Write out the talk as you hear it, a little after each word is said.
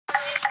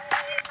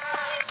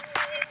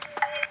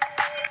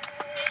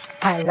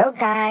Hello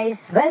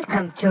guys,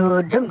 welcome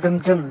to Dum Dum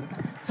Dum.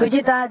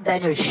 Sujitha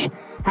Dhanush.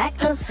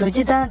 Actress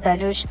Sujitha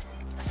Dhanush,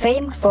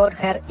 famed for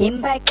her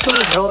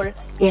impactful role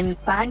in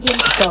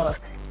Pandian Store,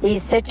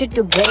 is set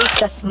to grace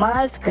the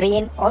small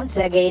screen once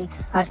again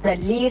as the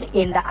lead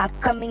in the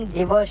upcoming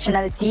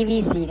devotional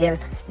TV serial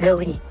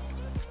GOWRI.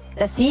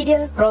 The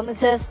serial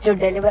promises to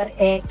deliver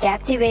a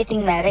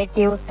captivating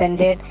narrative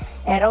centered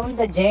around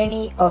the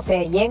journey of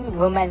a young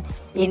woman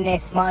in a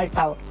small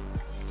town.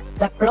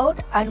 The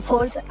plot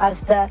unfolds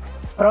as the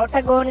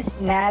protagonist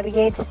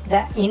navigates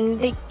the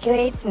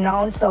intricate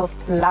knots of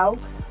love,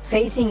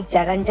 facing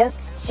challenges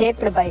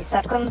shaped by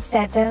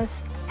circumstances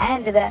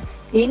and the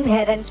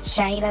inherent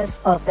shyness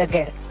of the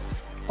girl.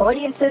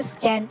 Audiences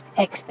can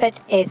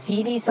expect a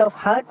series of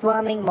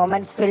heartwarming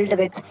moments filled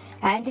with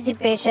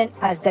anticipation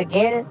as the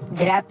girl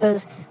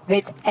grapples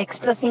with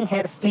expressing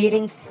her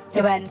feelings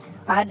to an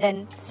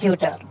ardent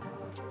suitor.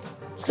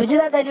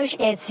 Sujitha Dhanush,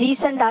 a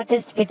seasoned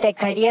artist with a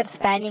career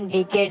spanning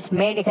decades,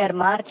 made her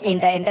mark in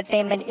the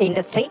entertainment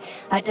industry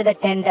at the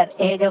tender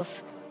age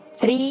of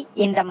 3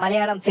 in the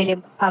Malayalam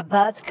film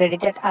Abbas,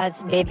 credited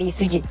as Baby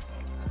Suji.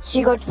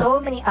 She got so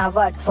many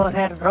awards for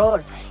her role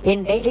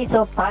in Daily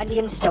Soap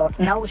Pandian Store.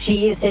 Now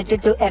she is set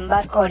to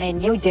embark on a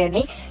new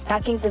journey,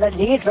 taking to the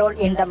lead role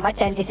in the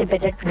much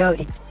anticipated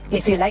GOWRI.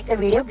 If you like the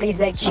video, please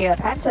like, share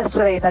and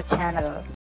subscribe the channel.